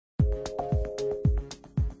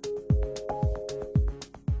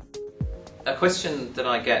A question that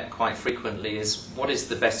I get quite frequently is, what is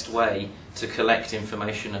the best way to collect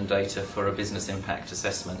information and data for a business impact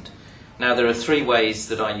assessment? Now, there are three ways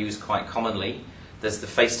that I use quite commonly. There's the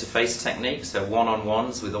face-to-face technique, so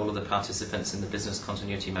one-on-ones with all of the participants in the business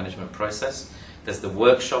continuity management process. There's the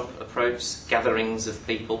workshop approach, gatherings of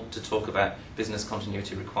people to talk about business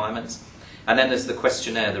continuity requirements. And then there's the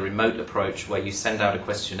questionnaire, the remote approach, where you send out a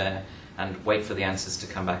questionnaire and wait for the answers to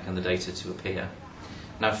come back and the data to appear.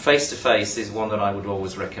 Now, face-to-face is one that I would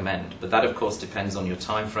always recommend, but that of course depends on your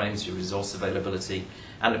timeframes, your resource availability,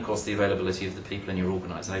 and of course the availability of the people in your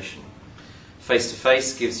organisation.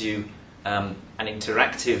 Face-to-face gives you an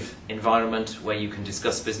interactive environment where you can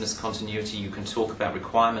discuss business continuity, you can talk about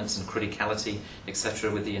requirements and criticality,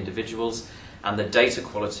 etc. with the individuals, and the data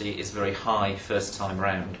quality is very high first time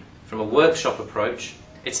round. From a workshop approach,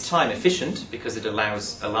 it's time efficient because it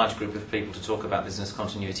allows a large group of people to talk about business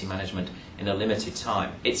continuity management in a limited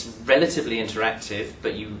time. It's relatively interactive,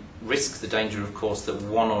 but you risk the danger, of course, that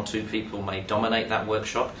one or two people may dominate that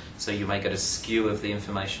workshop, so you may get a skew of the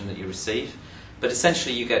information that you receive. But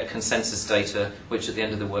essentially you get consensus data, which at the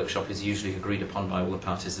end of the workshop is usually agreed upon by all the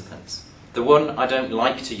participants. The one I don't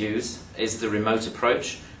like to use is the remote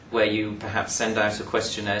approach, where you perhaps send out a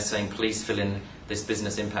questionnaire saying, please fill in this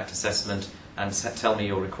business impact assessment and tell me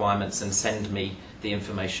your requirements and send me the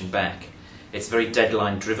information back. It's very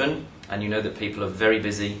deadline driven, and you know that people are very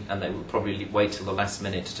busy and they will probably wait till the last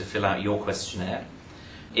minute to fill out your questionnaire.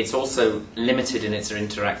 It's also limited in its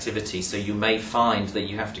interactivity, so you may find that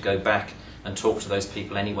you have to go back and talk to those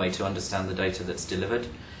people anyway to understand the data that's delivered.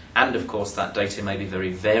 And of course that data may be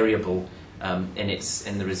very variable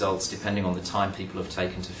in the results depending on the time people have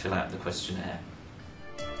taken to fill out the questionnaire.